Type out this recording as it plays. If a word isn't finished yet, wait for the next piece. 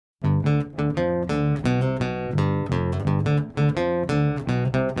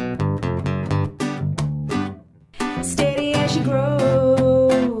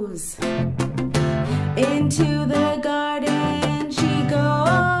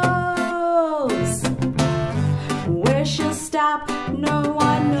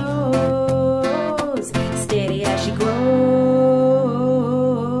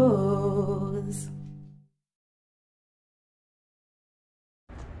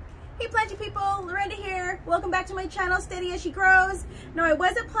Hey Planty People, Lorenda here. Welcome back to my channel, Steady as She Grows. Now I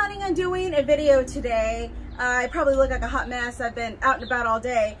wasn't planning on doing a video today. I probably look like a hot mess. I've been out and about all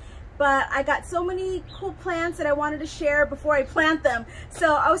day. But I got so many cool plants that I wanted to share before I plant them.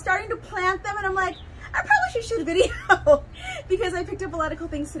 So I was starting to plant them and I'm like, I probably should shoot a video because I picked up a lot of cool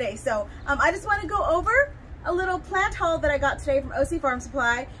things today. So I just want to go over a little plant haul that I got today from OC Farm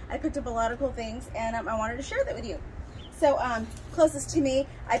Supply. I picked up a lot of cool things and I wanted to share that with you. So closest to me,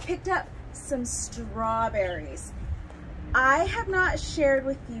 I picked up some strawberries. I have not shared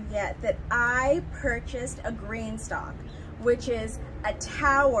with you yet that I purchased a green stalk, which is a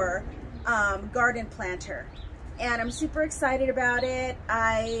tower garden planter. And I'm super excited about it.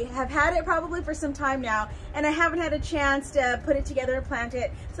 I have had it probably for some time now, and I haven't had a chance to put it together and plant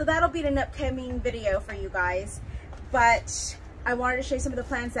it. So that'll be an upcoming video for you guys. But I wanted to show you some of the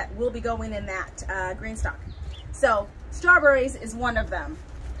plants that will be going in that green stalk. So strawberries is one of them.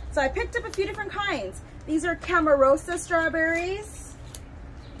 So I picked up a few different kinds. These are Camarosa strawberries.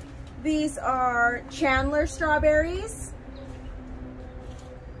 These are Chandler strawberries.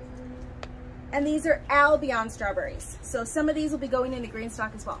 And these are Albion strawberries. So some of these will be going in the green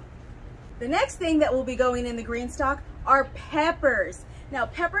stalk as well. The next thing that will be going in the green stalk are peppers. Now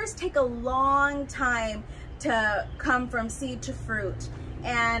peppers take a long time to come from seed to fruit.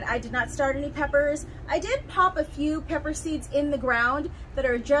 And I did not start any peppers. I did pop a few pepper seeds in the ground that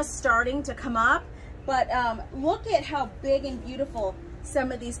are just starting to come up. But look at how big and beautiful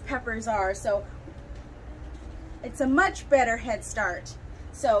some of these peppers are. So it's a much better head start.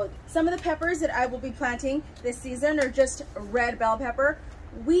 So some of the peppers that I will be planting this season are just red bell pepper.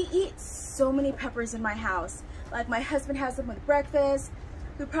 We eat so many peppers in my house. Like my husband has them with breakfast.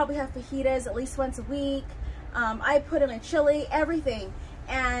 We probably have fajitas at least once a week. I put them in chili, everything.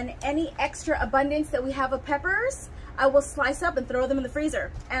 And any extra abundance that we have of peppers, I will slice up and throw them in the freezer,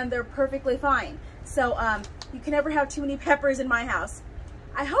 and they're perfectly fine. So you can never have too many peppers in my house.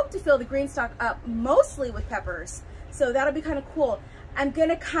 I hope to fill the green stalk up mostly with peppers, so that'll be kind of cool. I'm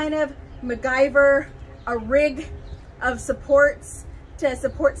gonna kind of MacGyver a rig of supports to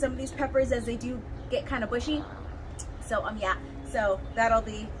support some of these peppers as they do get kind of bushy. So yeah, so that'll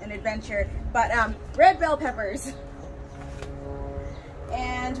be an adventure. But red bell peppers.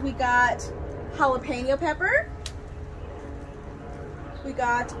 And we got jalapeno pepper. We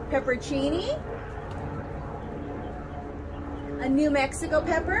got pepperoncini. A New Mexico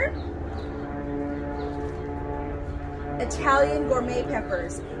pepper. Italian gourmet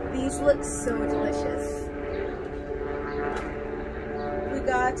peppers. These look so delicious. We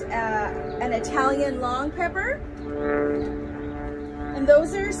got an Italian long pepper. And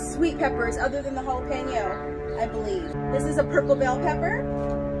those are sweet peppers other than the jalapeno, I believe. This is a purple bell pepper.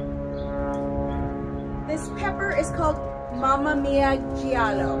 This pepper is called Mamma Mia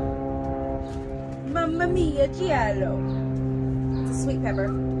Giallo. Mamma Mia Giallo. It's a sweet pepper.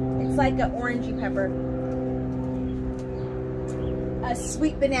 It's like an orangey pepper. A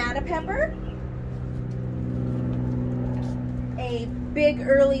sweet banana pepper. A big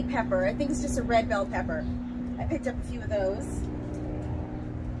early pepper. I think it's just a red bell pepper. I picked up a few of those.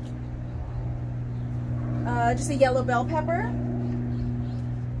 Just a yellow bell pepper.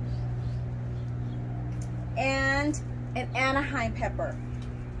 And an Anaheim pepper.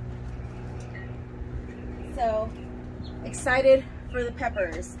 So excited for the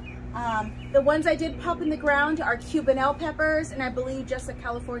peppers. The ones I did pop in the ground are Cubanelle peppers, and I believe just a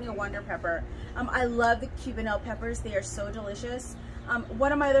California Wonder pepper. I love the Cubanelle peppers. They are so delicious.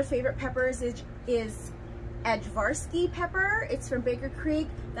 One of my other favorite peppers is Ajvarsky pepper. It's from Baker Creek.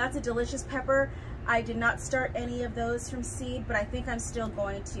 That's a delicious pepper. I did not start any of those from seed, but I think I'm still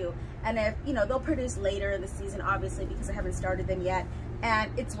going to. And if, you know, they'll produce later in the season, obviously, because I haven't started them yet.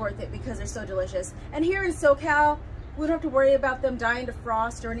 And it's worth it because they're so delicious. And here in SoCal, we don't have to worry about them dying to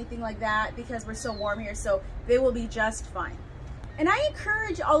frost or anything like that because we're so warm here, so they will be just fine. And I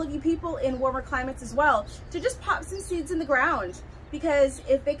encourage all of you people in warmer climates as well to just pop some seeds in the ground, because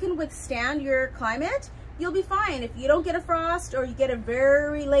if they can withstand your climate, you'll be fine. If you don't get a frost or you get a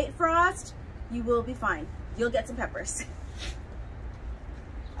very late frost, you will be fine. You'll get some peppers.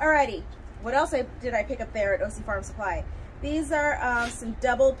 Alrighty, what else did I pick up there at OC Farm Supply? These are some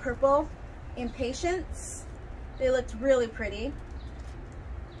double purple impatiens. They looked really pretty.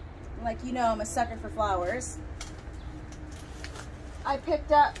 Like, you know, I'm a sucker for flowers. I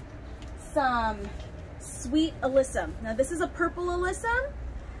picked up some sweet alyssum. Now this is a purple alyssum.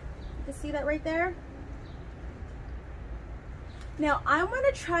 You can see that right there. Now I'm going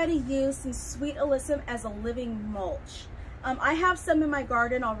to try to use some sweet alyssum as a living mulch. I have some in my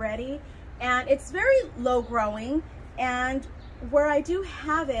garden already, and it's very low growing, and where I do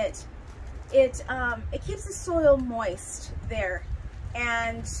have it, it keeps the soil moist there,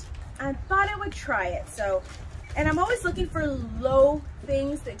 and I thought I would try it. So, and I'm always looking for low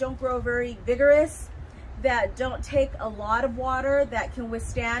things that don't grow very vigorous, that don't take a lot of water, that can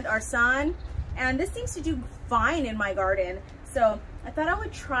withstand our sun. And this seems to do fine in my garden. So I thought I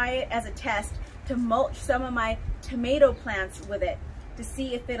would try it as a test to mulch some of my tomato plants with it, to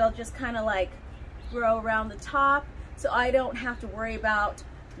see if it'll just kind of like grow around the top, so I don't have to worry about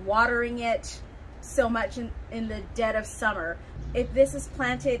watering it so much in the dead of summer. If this is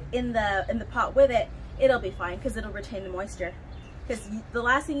planted in the pot with it, it'll be fine because it'll retain the moisture. Because the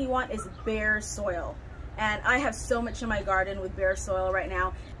last thing you want is bare soil. And I have so much in my garden with bare soil right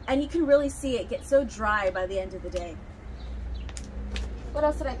now, and you can really see it get so dry by the end of the day. What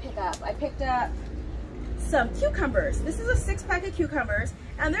else did I pick up? I picked up some cucumbers. This is a 6-pack of cucumbers,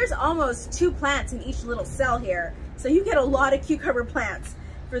 and there's almost 2 plants in each little cell here. So you get a lot of cucumber plants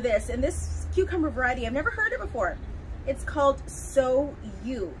for this. And this cucumber variety, I've never heard it before. It's called So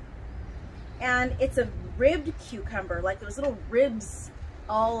You. And it's a ribbed cucumber, like those little ribs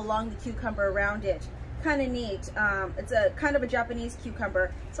all along the cucumber around it. Kind of neat. It's a kind of a Japanese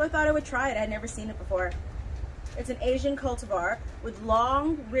cucumber, so I thought I would try it. I'd never seen it before. It's an Asian cultivar with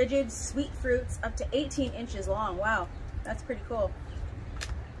long, rigid, sweet fruits up to 18 inches long. Wow, that's pretty cool.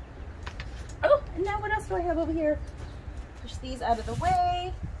 Oh, and now what else do I have over here? Push these out of the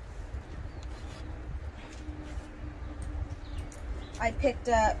way. I picked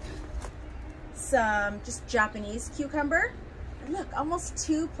up some just Japanese cucumber. And look, almost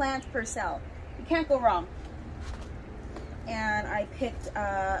 2 plants per cell. You can't go wrong. And I picked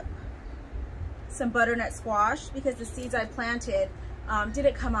up some butternut squash because the seeds I planted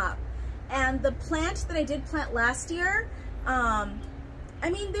didn't come up. And the plant that I did plant last year, I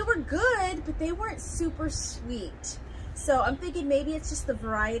mean, they were good, but they weren't super sweet. So I'm thinking maybe it's just the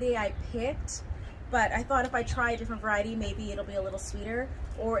variety I picked, but I thought if I try a different variety, maybe it'll be a little sweeter.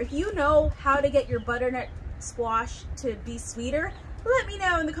 Or if you know how to get your butternut squash to be sweeter, let me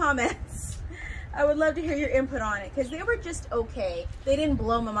know in the comments. I would love to hear your input on it, because they were just okay. They didn't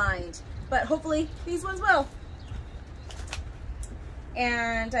blow my mind, but hopefully these ones will.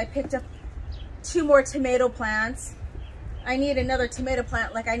 And I picked up 2 more tomato plants. I need another tomato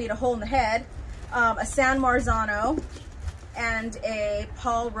plant like I need a hole in the head. A San Marzano and a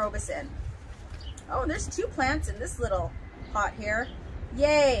Paul Robeson. Oh, and there's 2 plants in this little pot here.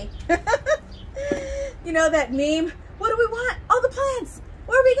 Yay! You know that meme? What do we want? All the plants!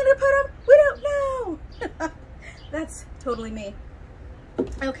 Where are we gonna put them? We don't know! That's totally me.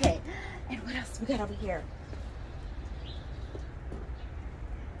 Okay, and what else we got over here?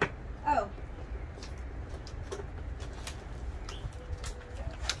 Oh.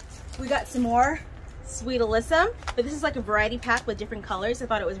 We got some more Sweet Alyssum, but this is like a variety pack with different colors. I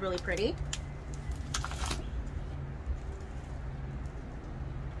thought it was really pretty.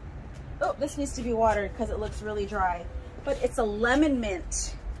 Oh, this needs to be watered because it looks really dry. But it's a lemon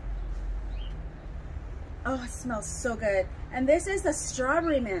mint. Oh, it smells so good. And this is the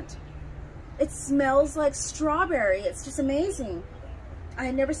strawberry mint. It smells like strawberry. It's just amazing. I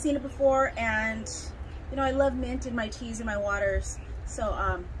had never seen it before, and you know, I love mint in my teas and my waters. So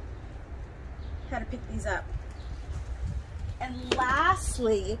had to pick these up. And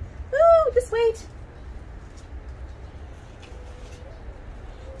lastly, ooh, just wait.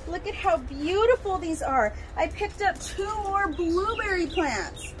 Look at how beautiful these are. I picked up 2 more blueberry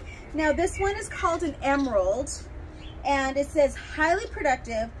plants. Now this one is called an emerald, and it says highly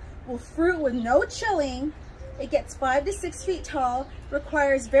productive, will fruit with no chilling. It gets 5 to 6 feet tall,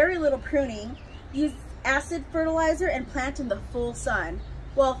 requires very little pruning, use acid fertilizer, and plant in the full sun.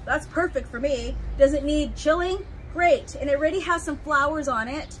 Well, that's perfect for me. Does it need chilling? Great. And it already has some flowers on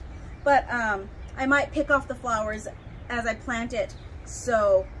it, but I might pick off the flowers as I plant it,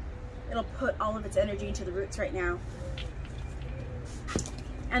 so it'll put all of its energy into the roots right now.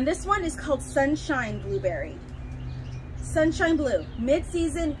 And this one is called Sunshine Blueberry. Sunshine Blue,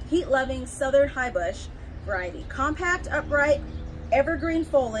 mid-season, heat-loving southern highbush variety. Compact, upright, evergreen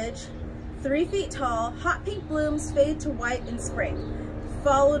foliage, 3 feet tall, hot pink blooms fade to white in spring,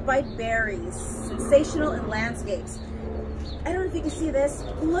 followed by berries, sensational in landscapes. I don't know if you can see this.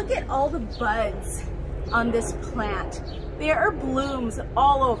 Look at all the buds on this plant. There are blooms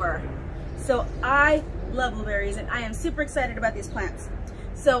all over. So I love blueberries, and I am super excited about these plants.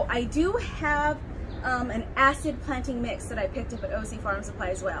 So I do have an acid planting mix that I picked up at OC Farm Supply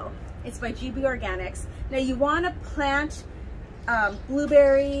as well. It's by GB Organics. Now you want to plant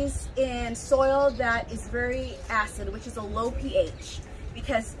blueberries in soil that is very acid, which is a low pH,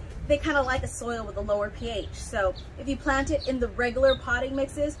 because they kind of like a soil with a lower pH. So if you plant it in the regular potting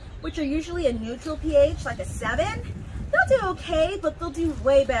mixes, which are usually a neutral pH, like a 7, they'll do okay, but they'll do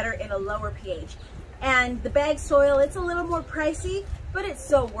way better in a lower pH. And the bag soil, it's a little more pricey, but it's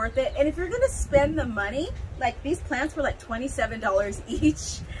so worth it. And if you're gonna spend the money, like these plants were like $27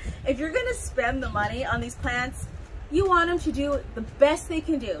 each. If you're gonna spend the money on these plants, you want them to do the best they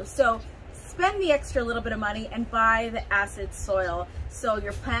can do. So spend the extra little bit of money and buy the acid soil so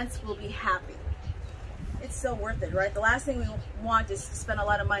your plants will be happy. It's so worth it, right? The last thing we want is to spend a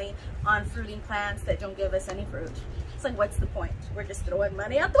lot of money on fruiting plants that don't give us any fruit. It's like, what's the point? We're just throwing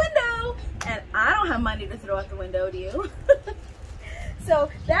money out the window, and I don't have money to throw out the window, do you?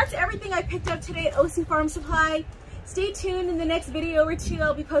 So that's everything I picked up today at OC Farm Supply. Stay tuned. In the next video or two,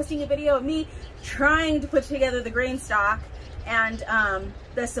 I'll be posting a video of me trying to put together the grain stock and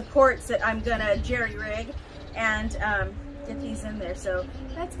the supports that I'm gonna jerry rig and get these in there. So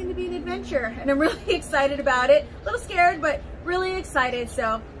that's gonna be an adventure, and I'm really excited about it. A little scared, but really excited.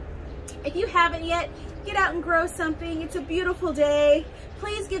 So if you haven't yet, get out and grow something. It's a beautiful day.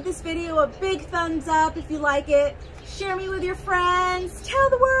 Please give this video a big thumbs up if you like it. Share me with your friends. Tell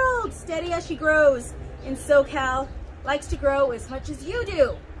the world Steady as she grows in SoCal likes to grow as much as you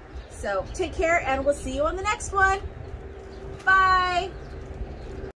do. So take care, and we'll see you on the next one. Bye.